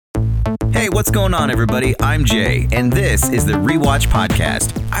Hey, what's going on, everybody? I'm Jay, and this is the Rewatch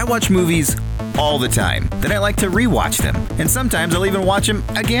Podcast. I watch movies all the time. Then I like to rewatch them, and sometimes I'll even watch them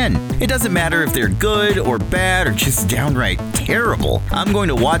again. It doesn't matter if they're good or bad or just downright terrible. I'm going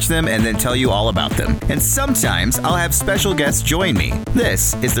to watch them and then tell you all about them. And sometimes I'll have special guests join me.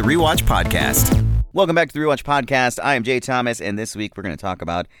 This is the Rewatch Podcast. Welcome back to the Rewatch Podcast. I am Jay Thomas, and this week we're going to talk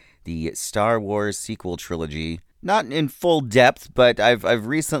about the Star Wars sequel trilogy. Not in full depth, but I've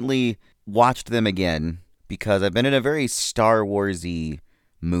recently watched them again because I've been in a very Star Wars-y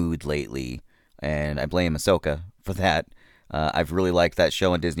mood lately, and I blame Ahsoka for that. I've really liked that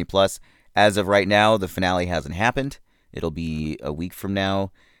show on Disney+. As of right now, the finale hasn't happened. It'll be a week from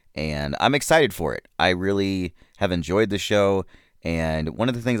now, and I'm excited for it. I really have enjoyed the show, and one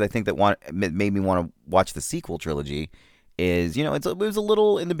of the things I think that made me want to watch the sequel trilogy is, it was a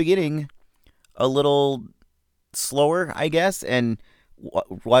little, in the beginning, a little slower, I guess, and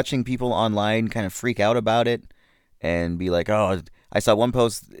watching people online kind of freak out about it and be like, oh, I saw one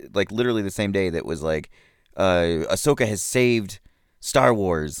post like literally the same day that was like, Ahsoka has saved Star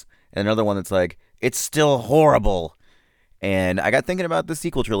Wars, and another one that's like, it's still horrible. And I got thinking about the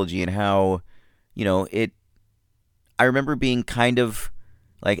sequel trilogy and how, I remember being kind of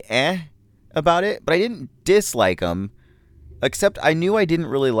like, about it, but I didn't dislike them, except I knew I didn't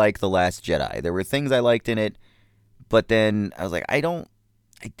really like The Last Jedi. There were things I liked in it, but then I was like, I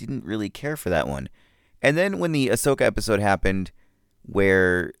didn't really care for that one. And then when the Ahsoka episode happened,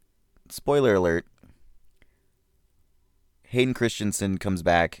 where, spoiler alert, Hayden Christensen comes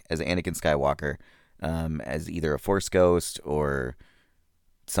back as Anakin Skywalker, as either a Force ghost or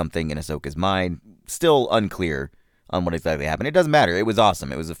something in Ahsoka's mind. Still unclear on what exactly happened. It doesn't matter. It was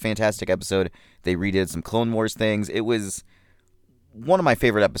awesome. It was a fantastic episode. They redid some Clone Wars things. It was one of my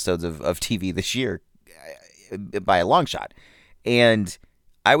favorite episodes of TV this year, by a long shot. And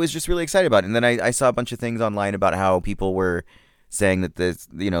I was just really excited about it. And then I saw a bunch of things online about how people were saying that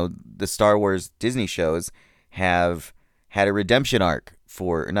the Star Wars Disney shows have had a redemption arc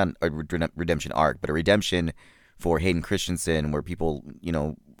for, not a redemption arc, but a redemption for Hayden Christensen, where people,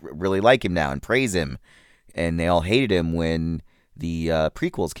 really like him now and praise him. And they all hated him when the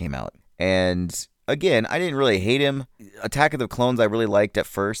prequels came out. And again, I didn't really hate him. Attack of the Clones I really liked at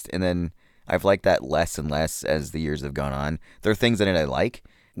first, and then I've liked that less and less as the years have gone on. There are things in it I like.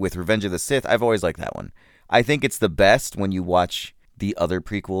 With Revenge of the Sith, I've always liked that one. I think it's the best when you watch the other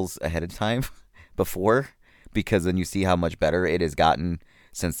prequels ahead of time before, because then you see how much better it has gotten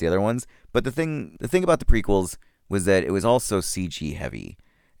since the other ones. But the thing about the prequels was that it was also CG heavy.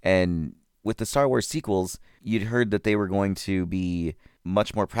 And with the Star Wars sequels, you'd heard that they were going to be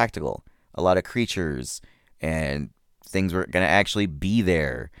much more practical. A lot of creatures and things were going to actually be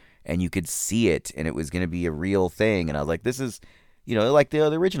there, and you could see it, and it was going to be a real thing. And I was like, this is, like the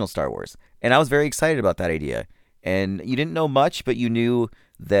original Star Wars. And I was very excited about that idea. And you didn't know much, but you knew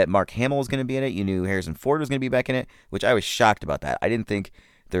that Mark Hamill was going to be in it. You knew Harrison Ford was going to be back in it, which I was shocked about that. I didn't think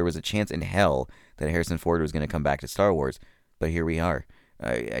there was a chance in hell that Harrison Ford was going to come back to Star Wars, but here we are.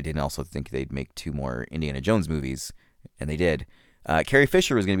 I didn't also think they'd make 2 more Indiana Jones movies, and they did. Carrie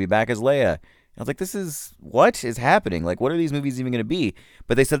Fisher was going to be back as Leia. I was like, what is happening? Like, what are these movies even going to be?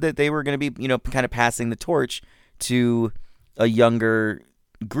 But they said that they were going to be, kind of passing the torch to a younger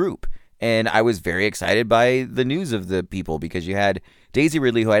group. And I was very excited by the news of the people, because you had Daisy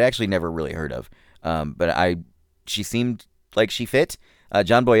Ridley, who I'd actually never really heard of. But she seemed like she fit.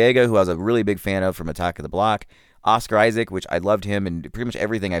 John Boyega, who I was a really big fan of from Attack of the Block. Oscar Isaac, which I loved him in pretty much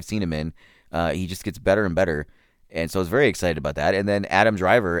everything I've seen him in. He just gets better and better. And so I was very excited about that. And then Adam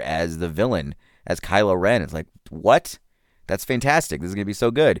Driver as the villain, as Kylo Ren. It's like, what? That's fantastic. This is going to be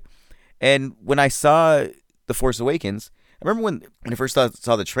so good. And when I saw The Force Awakens, I remember when I first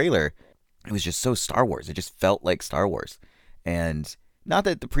saw the trailer, it was just so Star Wars. It just felt like Star Wars. And not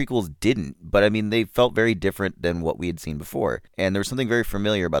that the prequels didn't, but I mean, they felt very different than what we had seen before. And there was something very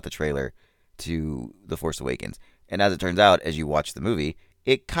familiar about the trailer to The Force Awakens. And as it turns out, as you watch the movie,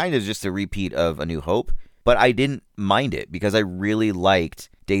 it kind of is just a repeat of A New Hope. But I didn't mind it because I really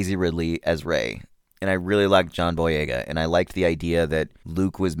liked Daisy Ridley as Rey. And I really liked John Boyega. And I liked the idea that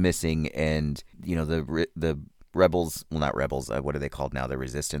Luke was missing, and, the rebels, well, not rebels, what are they called now? The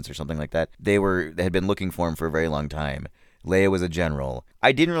Resistance or something like that. They had been looking for him for a very long time. Leia was a general.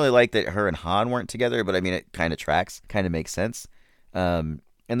 I didn't really like that her and Han weren't together, but I mean, it kind of tracks, kind of makes sense. And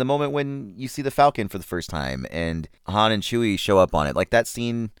the moment when you see the Falcon for the first time and Han and Chewie show up on it, like that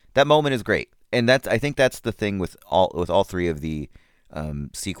scene, that moment is great. And I think that's the thing with all 3 of the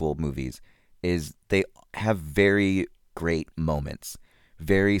sequel movies, is they have very great moments,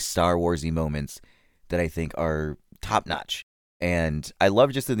 very Star Wars-y moments that I think are top-notch. And I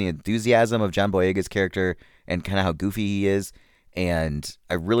love just the enthusiasm of John Boyega's character and kind of how goofy he is. And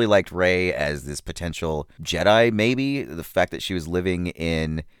I really liked Rey as this potential Jedi, maybe. The fact that she was living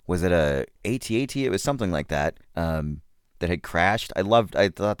in, was it a AT-AT? It was something like that, that had crashed. I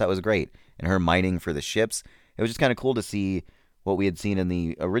thought that was great. And her mining for the ships. It was just kind of cool to see what we had seen in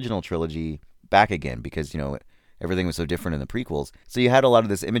the original trilogy back again, because, everything was so different in the prequels. So you had a lot of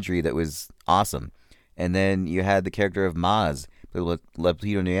this imagery that was awesome. And then you had the character of Maz, Lupita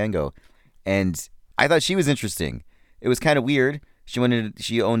Nyong'o. And I thought she was interesting. It was kind of weird.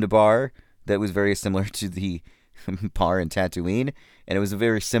 She owned a bar that was very similar to the bar in Tatooine, and it was a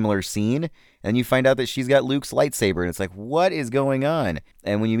very similar scene. And you find out that she's got Luke's lightsaber, and it's like, what is going on?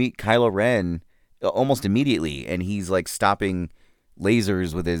 And when you meet Kylo Ren, almost immediately, and he's like stopping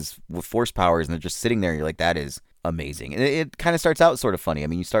lasers with force powers, and they're just sitting there, and you're like, that is amazing. And it kind of starts out sort of funny. I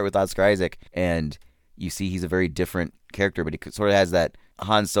mean, you start with Oscar Isaac, and you see he's a very different character, but he sort of has that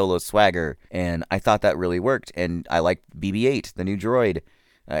Han Solo swagger, and I thought that really worked. And I liked BB-8, the new droid.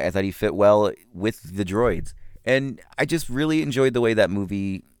 I thought he fit well with the droids, and I just really enjoyed the way that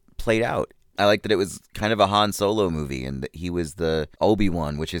movie played out. I liked that it was kind of a Han Solo movie, and that he was the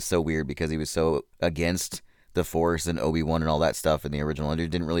Obi-Wan, which is so weird because he was so against the Force and Obi-Wan and all that stuff in the original, and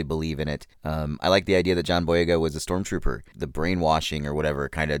didn't really believe in it. I like the idea that John Boyega was a stormtrooper. The brainwashing or whatever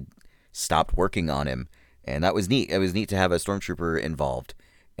kind of stopped working on him, and that was neat. It was neat to have a stormtrooper involved,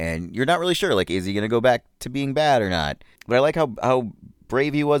 and you're not really sure, like, is he going to go back to being bad or not? But I like how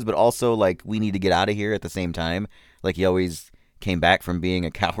brave he was, but also, like, we need to get out of here at the same time. Like, he always came back from being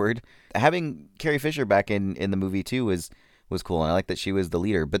a coward. Having Carrie Fisher back in the movie, too, was cool, and I like that she was the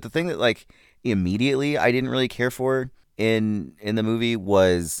leader. But the thing that, like, immediately I didn't really care for in the movie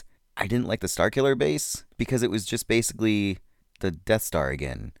was I didn't like the Starkiller base, because it was just basically the Death Star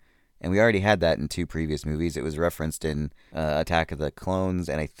again. And we already had that in 2 previous movies. It was referenced in Attack of the Clones,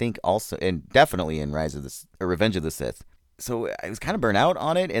 and I think also, and definitely in Revenge of the Sith. So I was kind of burnt out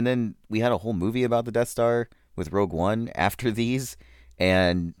on it, and then we had a whole movie about the Death Star with Rogue One after these,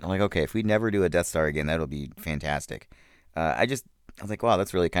 and I'm like, okay, if we never do a Death Star again, that'll be fantastic. I was like, wow,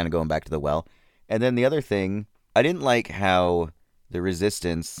 that's really kind of going back to the well. And then the other thing, I didn't like how the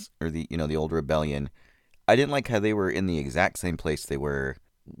Resistance, or the old Rebellion, I didn't like how they were in the exact same place they were,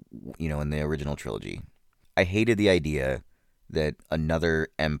 in the original trilogy. I hated the idea that another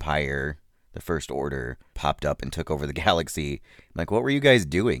empire, the First Order, popped up and took over the galaxy. I'm like, what were you guys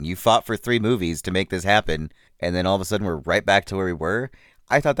doing? You fought for 3 movies to make this happen, and then all of a sudden we're right back to where we were?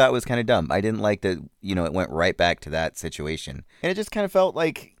 I thought that was kind of dumb. I didn't like that, it went right back to that situation. And it just kind of felt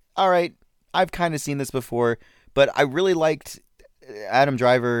like, all right, I've kind of seen this before, but I really liked Adam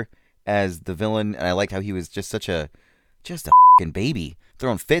Driver as the villain, and I liked how he was just a fucking baby,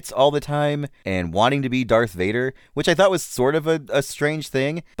 throwing fits all the time and wanting to be Darth Vader, which I thought was sort of a strange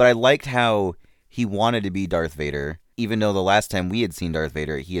thing, but I liked how he wanted to be Darth Vader, even though the last time we had seen Darth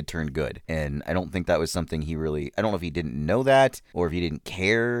Vader, he had turned good. And I don't think that was something I don't know if he didn't know that, or if he didn't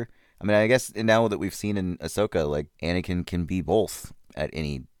care. I mean, I guess now that we've seen in Ahsoka, like, Anakin can be both at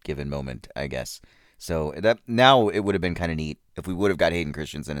any given moment, I guess. So that now it would have been kind of neat if we would have got Hayden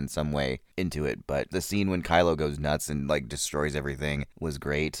Christensen in some way into it. But the scene when Kylo goes nuts and, like, destroys everything was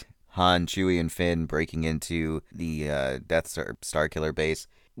great. Han, Chewie, and Finn breaking into the Death Star Killer base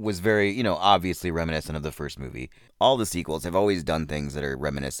was very, obviously reminiscent of the first movie. All the sequels have always done things that are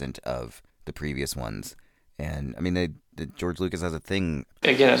reminiscent of the previous ones. And, I mean, George Lucas has a thing.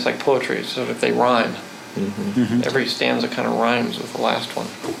 Again, it's like poetry, so if they rhyme, every stanza kind of rhymes with the last one.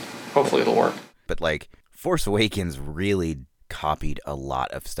 Hopefully it'll work. But, like, Force Awakens really copied a lot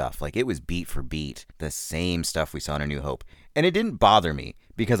of stuff. Like, it was beat for beat the same stuff we saw in A New Hope. And it didn't bother me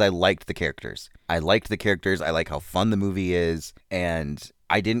because I liked the characters. I like how fun the movie is, and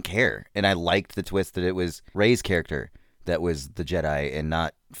I didn't care. And I liked the twist that it was Rey's character that was the Jedi and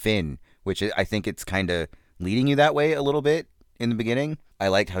not Finn, which I think it's kind of leading you that way a little bit in the beginning. I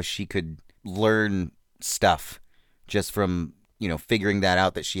liked how she could learn stuff just from, figuring that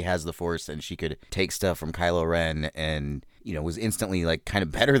out, that she has the Force and she could take stuff from Kylo Ren, and, was instantly, like, kind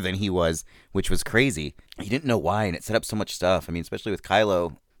of better than he was, which was crazy. You didn't know why, and it set up so much stuff. I mean, especially with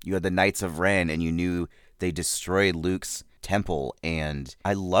Kylo, you had the Knights of Ren, and you knew they destroyed Luke's temple, and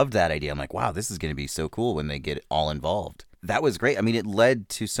I loved that idea. I'm like, wow, this is going to be so cool when they get all involved. That was great. I mean, it led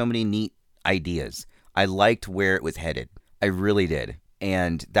to so many neat ideas. I liked where it was headed. I really did.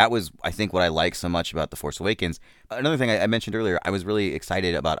 And that was, I think, what I like so much about The Force Awakens. Another thing I mentioned earlier, I was really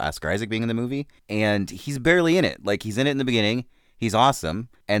excited about Oscar Isaac being in the movie, and he's barely in it. Like, he's in it in the beginning, he's awesome,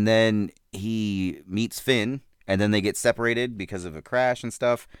 and then he meets Finn, and then they get separated because of a crash and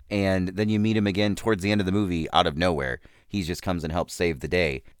stuff, and then you meet him again towards the end of the movie out of nowhere. he just comes and helps save the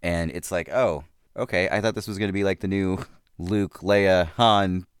day. And it's like, oh, okay, I thought this was going to be like the new Luke, Leia,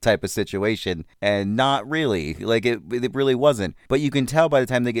 Han type of situation, and not really. Like it really wasn't. But you can tell by the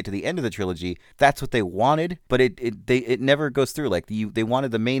time they get to the end of the trilogy, that's what they wanted. But it never goes through. Like they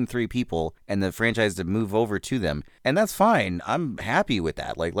wanted the main three people and the franchise to move over to them, and that's fine. I'm happy with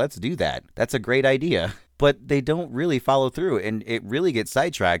that. Like, let's do that. That's a great idea. But they don't really follow through, and it really gets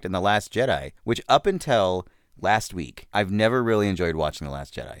sidetracked in The Last Jedi, which up until last week, I've never really enjoyed watching The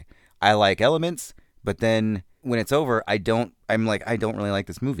Last Jedi. I like elements, but then when it's over, I don't really like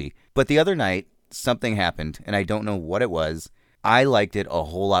this movie. But the other night, something happened, and I don't know what it was. I liked it a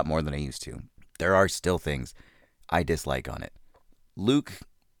whole lot more than I used to. There are still things I dislike on it. Luke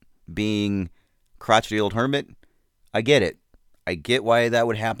being crotchety old hermit, I get it. I get why that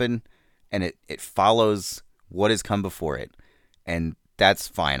would happen, and it follows what has come before it. And that's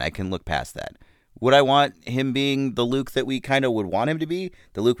fine. I can look past that. Would I want him being the Luke that we kind of would want him to be?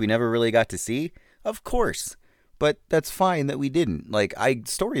 The Luke we never really got to see? Of course. But that's fine that we didn't. Like,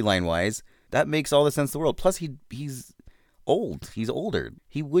 storyline wise, that makes all the sense in the world. Plus, he's old. He's older.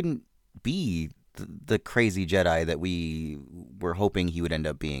 He wouldn't be the crazy Jedi that we were hoping he would end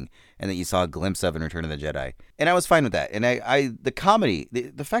up being, and that you saw a glimpse of in Return of the Jedi. And I was fine with that. And the comedy,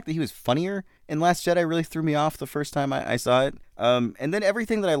 the fact that he was funnier in Last Jedi really threw me off the first time I saw it. And then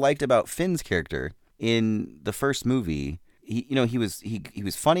everything that I liked about Finn's character in the first movie, he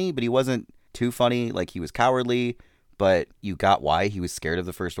was funny, but he wasn't too funny. Like, he was cowardly, but you got why he was scared of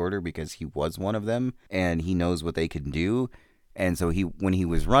the First Order, because he was one of them and he knows what they can do. And so when he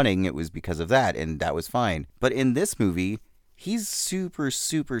was running, it was because of that, and that was fine. But in this movie, he's super,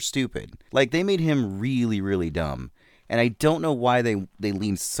 super stupid. Like, they made him really, really dumb. And I don't know why they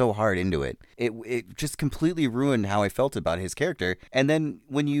leaned so hard into it. It just completely ruined how I felt about his character. And then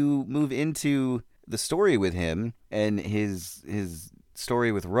when you move into the story with him and his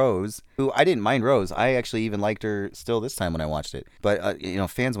story with Rose, who I didn't mind Rose. I actually even liked her still this time when I watched it. But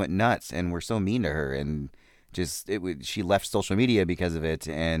fans went nuts and were so mean to her, and she left social media because of it,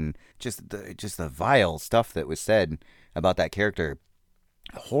 and just the vile stuff that was said about that character.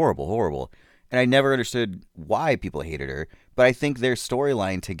 Horrible, horrible. And I never understood why people hated her, but I think their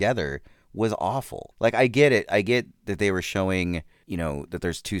storyline together was awful. Like, I get it. I get that they were showing, that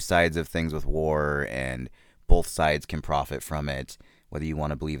there's two sides of things with war, and both sides can profit from it, whether you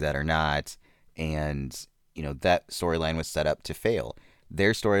want to believe that or not. And, that storyline was set up to fail.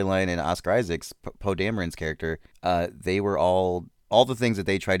 Their storyline and Oscar Isaac's, Poe Dameron's character, they were all the things that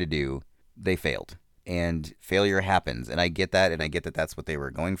they tried to do, they failed. And failure happens, and I get that, and I get that that's what they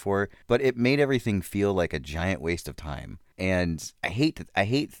were going for, but it made everything feel like a giant waste of time. And I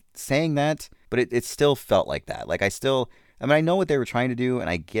hate saying that, but it still felt like that. Like, I know what they were trying to do, and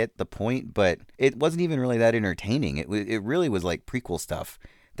I get the point, but it wasn't even really that entertaining. It really was like prequel stuff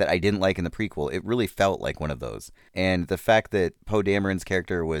that I didn't like in the prequel. It really felt like one of those. And the fact that Poe Dameron's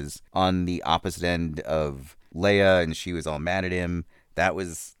character was on the opposite end of Leia, and she was all mad at him, that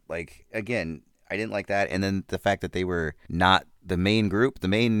was, like, again, I didn't like that. And then the fact that they were not the main group, the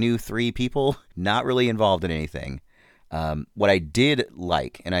main new three people, not really involved in anything. What I did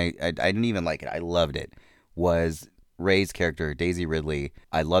like, and I didn't even like it, I loved it, was Rey's character, Daisy Ridley.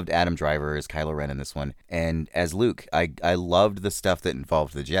 I loved Adam Driver as Kylo Ren in this one. And as Luke, I loved the stuff that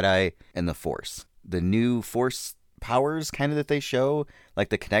involved the Jedi and the Force. The new Force powers kind of that they show, like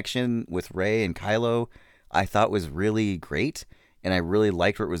the connection with Rey and Kylo, I thought was really great. And I really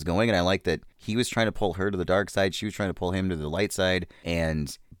liked where it was going. And I liked that he was trying to pull her to the dark side. She was trying to pull him to the light side.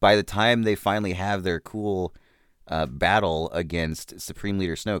 And by the time they finally have their cool battle against Supreme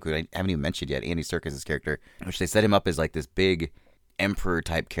Leader Snoke, who I haven't even mentioned yet, Andy Serkis' character, which they set him up as like this big emperor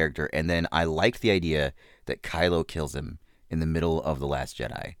type character. And then I liked the idea that Kylo kills him in the middle of The Last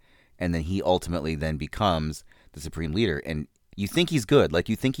Jedi. And then he ultimately then becomes the Supreme Leader. And you think he's good. Like,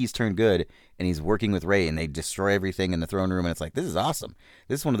 you think he's turned good, and he's working with Rey, and they destroy everything in the throne room, and it's like, this is awesome.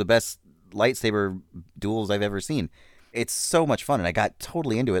 This is one of the best lightsaber duels I've ever seen. It's so much fun, and I got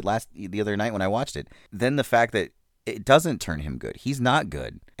totally into it the other night when I watched it. Then the fact that it doesn't turn him good. He's not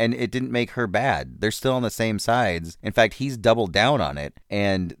good, and it didn't make her bad. They're still on the same sides. In fact, he's doubled down on it,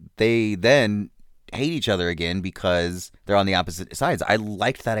 and they then hate each other again because they're on the opposite sides. I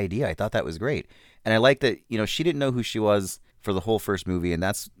liked that idea. I thought that was great. And I liked that, she didn't know who she was for the whole first movie, and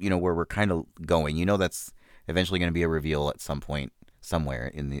that's, where we're kind of going. That's eventually going to be a reveal at some point somewhere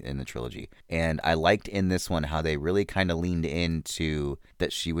in the trilogy. And I liked in this one how they really kind of leaned into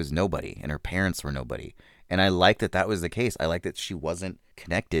that she was nobody and her parents were nobody. And I liked that was the case. I liked that she wasn't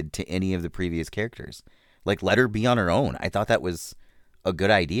connected to any of the previous characters. Like, let her be on her own. I thought that was a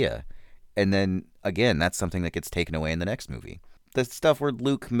good idea. And then, again, that's something that gets taken away in the next movie. The stuff where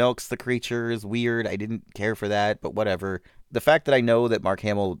Luke milks the creature is weird. I didn't care for that, but whatever. The fact that I know that Mark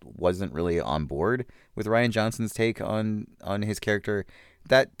Hamill wasn't really on board with Rian Johnson's take on his character,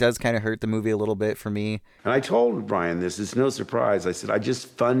 that does kind of hurt the movie a little bit for me. And I told Brian this, it's no surprise. I said, I just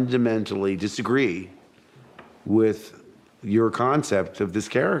fundamentally disagree with your concept of this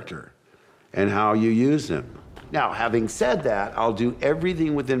character and how you use him. Now, having said that, I'll do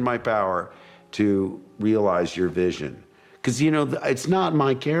everything within my power to realize your vision. Because, it's not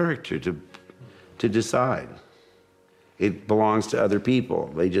my character to decide. It belongs to other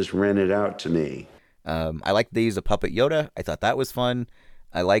people. They just rent it out to me. I liked they used a puppet Yoda. I thought that was fun.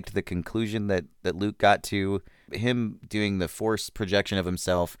 I liked the conclusion that Luke got to. Him doing the force projection of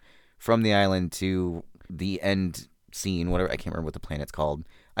himself from the island to the end scene, whatever, I can't remember what the planet's called.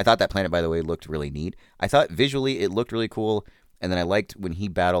 I thought that planet, by the way, looked really neat. I thought visually it looked really cool. And then I liked when he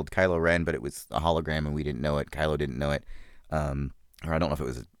battled Kylo Ren, but it was a hologram and we didn't know it. Kylo didn't know it. Or I don't know if it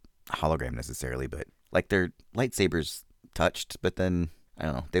was a hologram necessarily, but like their lightsabers touched, but then I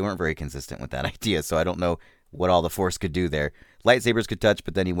don't know, they weren't very consistent with that idea, so I don't know what all the Force could do there. Lightsabers could touch,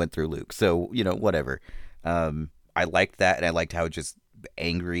 but then he went through Luke, so whatever. I liked that, and I liked how just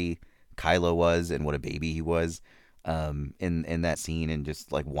angry Kylo was and what a baby he was in that scene, and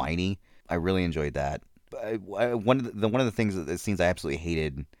just like whiny. I really enjoyed that. One of the things, the scenes I absolutely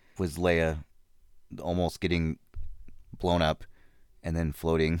hated was Leia almost getting blown up and then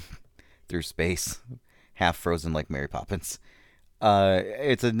floating through space, half frozen like Mary Poppins.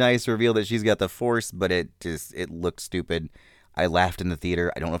 It's a nice reveal that she's got the Force, but it looked stupid. I laughed in the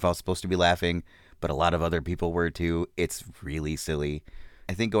theater. I don't know if I was supposed to be laughing, but a lot of other people were too. It's really silly.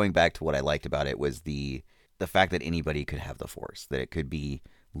 I think going back to what I liked about it was the fact that anybody could have the Force, that it could be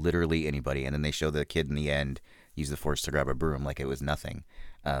literally anybody. And then they show the kid in the end use the Force to grab a broom like it was nothing.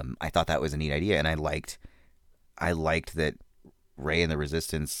 I thought that was a neat idea, and I liked that Rey and the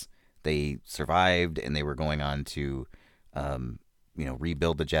Resistance, they survived and they were going on to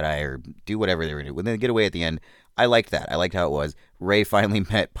rebuild the Jedi or do whatever they were doing. When they get away at the end, I liked that. I liked how it was. Rey finally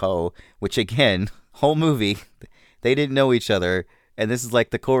met Poe, which again, whole movie, they didn't know each other, and this is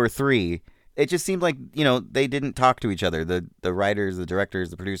like the core three. It just seemed like, they didn't talk to each other. The writers, the directors,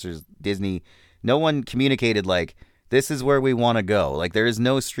 the producers, Disney, no one communicated like, this is where we want to go. Like, there is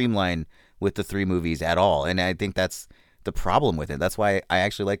no streamline with the three movies at all, and I think that's the problem with it. That's why I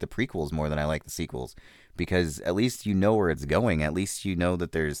actually like the prequels more than I like the sequels, because at least you know where it's going. At least you know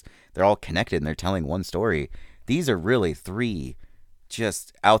that they're all connected and they're telling one story. These are really three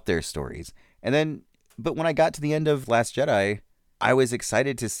just out there stories. But when I got to the end of Last Jedi, I was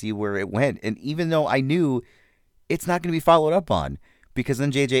excited to see where it went. And even though I knew it's not going to be followed up on, because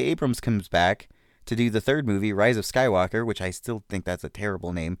then J.J. Abrams comes back to do the third movie, Rise of Skywalker, which I still think that's a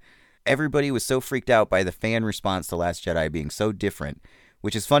terrible name. Everybody was so freaked out by the fan response to Last Jedi being so different,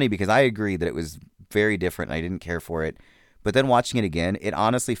 which is funny because I agree that it was very different and I didn't care for it. But then watching it again, it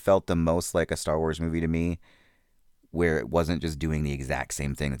honestly felt the most like a Star Wars movie to me, where it wasn't just doing the exact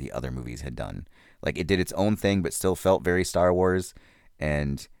same thing that the other movies had done. Like, it did its own thing, but still felt very Star Wars.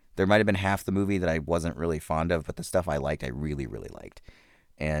 And there might have been half the movie that I wasn't really fond of, but the stuff I liked, I really, really liked.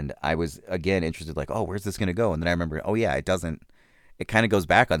 And I was, again, interested, like, oh, where's this going to go? And then I remember, oh, yeah, it kind of goes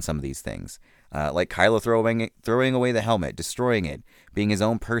back on some of these things. Like Kylo throwing away the helmet, destroying it, being his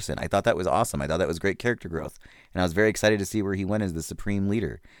own person. I thought that was awesome. I thought that was great character growth. And I was very excited to see where he went as the Supreme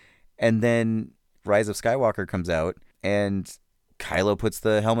Leader. And then Rise of Skywalker comes out, and Kylo puts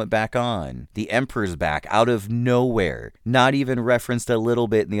the helmet back on. The Emperor's back out of nowhere. Not even referenced a little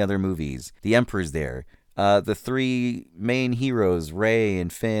bit in the other movies. The Emperor's there. The three main heroes, Rey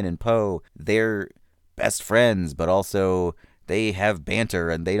and Finn and Poe, they're best friends, but also they have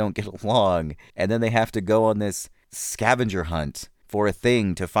banter and they don't get along. And then they have to go on this scavenger hunt for a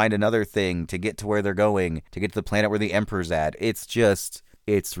thing, to find another thing, to get to where they're going, to get to the planet where the Emperor's at.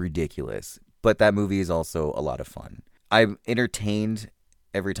 It's ridiculous. But that movie is also a lot of fun. I'm entertained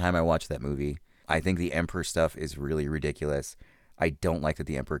every time I watch that movie. I think the Emperor stuff is really ridiculous. I don't like that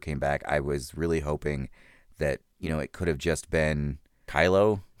the Emperor came back. I was really hoping that, it could have just been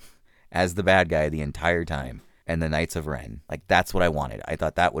Kylo as the bad guy the entire time, and the Knights of Ren. Like, that's what I wanted. I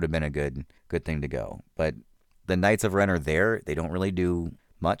thought that would have been a good thing to go. But the Knights of Ren are there. They don't really do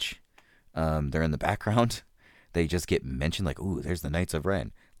much. They're in the background. They just get mentioned like, ooh, there's the Knights of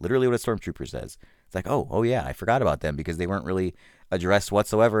Ren. Literally what a stormtrooper says. It's like, oh yeah, I forgot about them because they weren't really addressed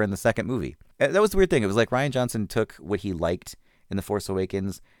whatsoever in the second movie. That was the weird thing. It was like Rian Johnson took what he liked in The Force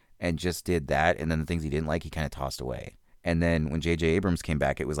Awakens and just did that, and then the things he didn't like, he kind of tossed away. And then when J.J. Abrams came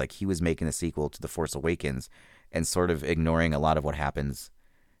back, it was like he was making a sequel to The Force Awakens and sort of ignoring a lot of what happens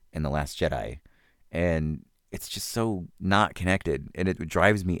and The Last Jedi. And it's just so not connected, and it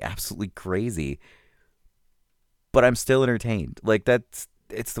drives me absolutely crazy. But I'm still entertained. Like,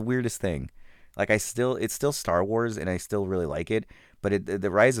 it's the weirdest thing. Like, it's still Star Wars, and I still really like it. But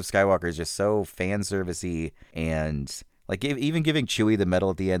the Rise of Skywalker is just so fan servicey, and like even giving Chewie the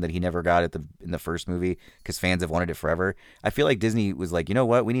medal at the end that he never got in the first movie because fans have wanted it forever. I feel like Disney was like, you know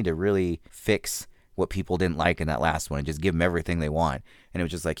what, we need to really fix what people didn't like in that last one and just give them everything they want. And it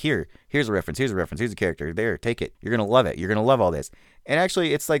was just like, here's a reference, here's a character, there, take it. You're gonna love it. You're gonna love all this. And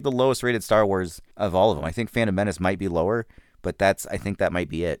actually, it's like the lowest rated Star Wars of all of them. I think Phantom Menace might be lower, but I think that might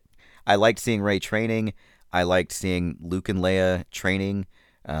be it. I liked seeing Rey training. I liked seeing Luke and Leia training,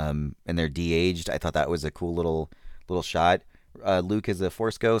 and they're de-aged. I thought that was a cool little shot. Luke as a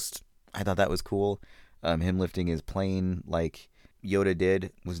Force ghost, I thought that was cool. Him lifting his plane like Yoda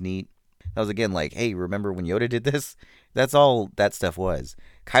did was neat. That was, again, like, hey, remember when Yoda did this? That's all that stuff was.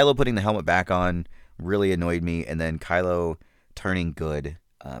 Kylo putting the helmet back on really annoyed me, and then Kylo turning good,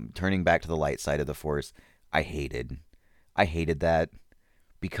 turning back to the light side of the Force, I hated. I hated that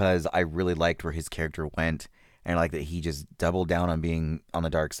because I really liked where his character went, and I like that he just doubled down on being on the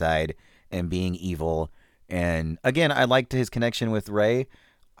dark side and being evil. And again, I liked his connection with Rey.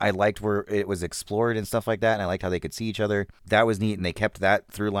 I liked where it was explored and stuff like that, and I liked how they could see each other. That was neat, and they kept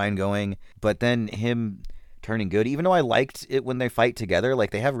that through line going. But then him turning good, even though I liked it when they fight together,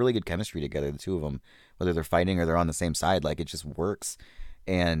 like, they have really good chemistry together, the two of them, whether they're fighting or they're on the same side, like, it just works.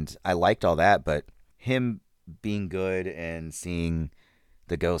 And I liked all that, but him being good and seeing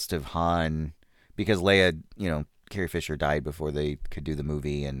the ghost of Han, because Leia, Carrie Fisher died before they could do the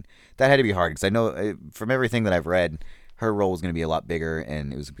movie, and that had to be hard because I know from everything that I've read, her role was going to be a lot bigger,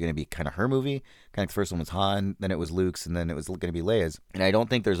 and it was going to be kind of her movie. Kind of the first one was Han, then it was Luke's, and then it was going to be Leia's. And I don't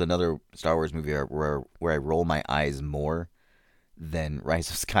think there's another Star Wars movie where I roll my eyes more than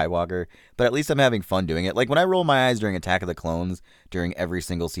Rise of Skywalker, but at least I'm having fun doing it. Like, when I roll my eyes during Attack of the Clones, during every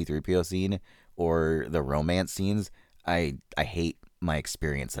single C-3PO scene, or the romance scenes, I hate my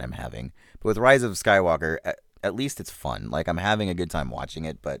experience that I'm having. But with Rise of Skywalker, at least it's fun. Like, I'm having a good time watching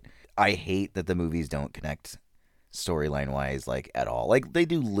it, but I hate that the movies don't connect storyline wise, like, at all. Like, they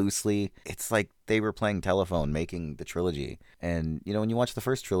do loosely. It's like they were playing telephone making the trilogy. And, when you watch the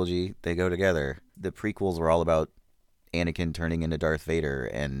first trilogy, they go together. The prequels were all about Anakin turning into Darth Vader,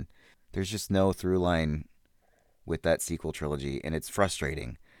 and there's just no through line with that sequel trilogy, and it's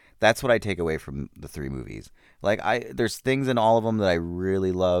frustrating. That's what I take away from the three movies. Like, there's things in all of them that I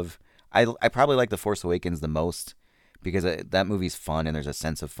really love. I probably like The Force Awakens the most because that movie's fun, and there's a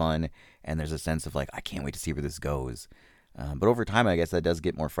sense of fun, and there's a sense of, like, I can't wait to see where this goes. But over time, I guess that does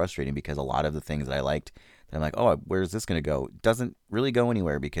get more frustrating because a lot of the things that I liked, that I'm like, oh, where's this going to go? Doesn't really go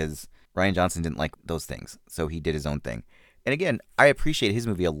anywhere because Rian Johnson didn't like those things, so he did his own thing. And again, I appreciate his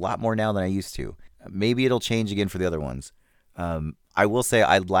movie a lot more now than I used to. Maybe it'll change again for the other ones. I will say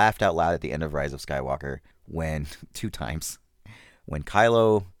I laughed out loud at the end of Rise of Skywalker two times, when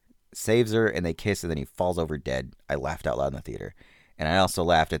Kylo saves her and they kiss and then he falls over dead. I laughed out loud in the theater. And I also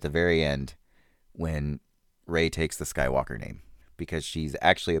laughed at the very end when Rey takes the Skywalker name, because she's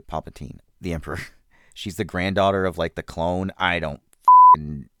actually a Palpatine, the Emperor. She's the granddaughter of, like, the clone. I don't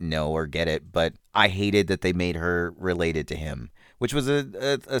know or get it, but I hated that they made her related to him, which was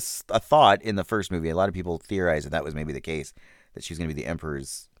a thought in the first movie. A lot of people theorized that was maybe the case, that she was going to be the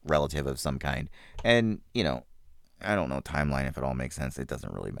Emperor's relative of some kind. And, I don't know timeline if it all makes sense. It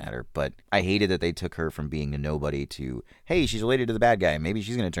doesn't really matter. But I hated that they took her from being a nobody to, hey, she's related to the bad guy. Maybe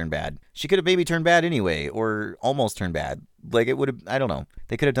she's going to turn bad. She could have maybe turned bad anyway, or almost turned bad. Like, it would have, I don't know.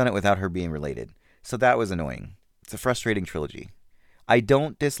 They could have done it without her being related. So that was annoying. It's a frustrating trilogy. I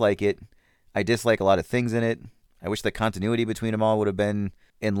don't dislike it. I dislike a lot of things in it. I wish the continuity between them all would have been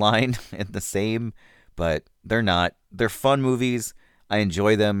in line and the same, but they're not. They're fun movies. I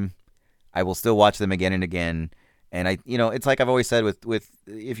enjoy them. I will still watch them again and again. And it's like I've always said with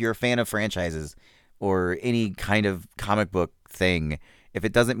if you're a fan of franchises or any kind of comic book thing, if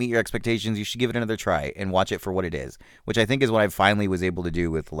it doesn't meet your expectations, you should give it another try and watch it for what it is, which I think is what I finally was able to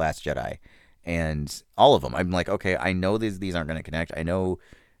do with The Last Jedi. And all of them, I'm like, okay, I know these aren't going to connect. I know,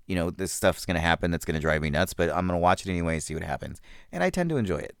 this stuff's going to happen that's going to drive me nuts, but I'm going to watch it anyway and see what happens. And I tend to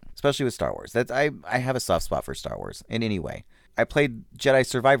enjoy it, especially with Star Wars. I have a soft spot for Star Wars in any way. I played Jedi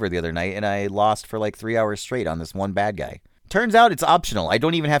Survivor the other night, and I lost for like 3 hours straight on this one bad guy. Turns out it's optional. I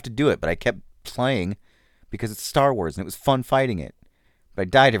don't even have to do it, but I kept playing because it's Star Wars, and it was fun fighting it. But I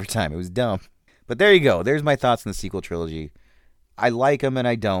died every time. It was dumb. But there you go. There's my thoughts on the sequel trilogy. I like them, and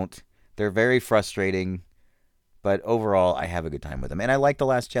I don't. They're very frustrating, but overall, I have a good time with them. And I like The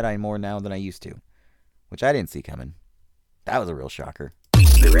Last Jedi more now than I used to, which I didn't see coming. That was a real shocker.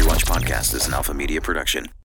 The Rewatch Podcast is an Alpha Media production.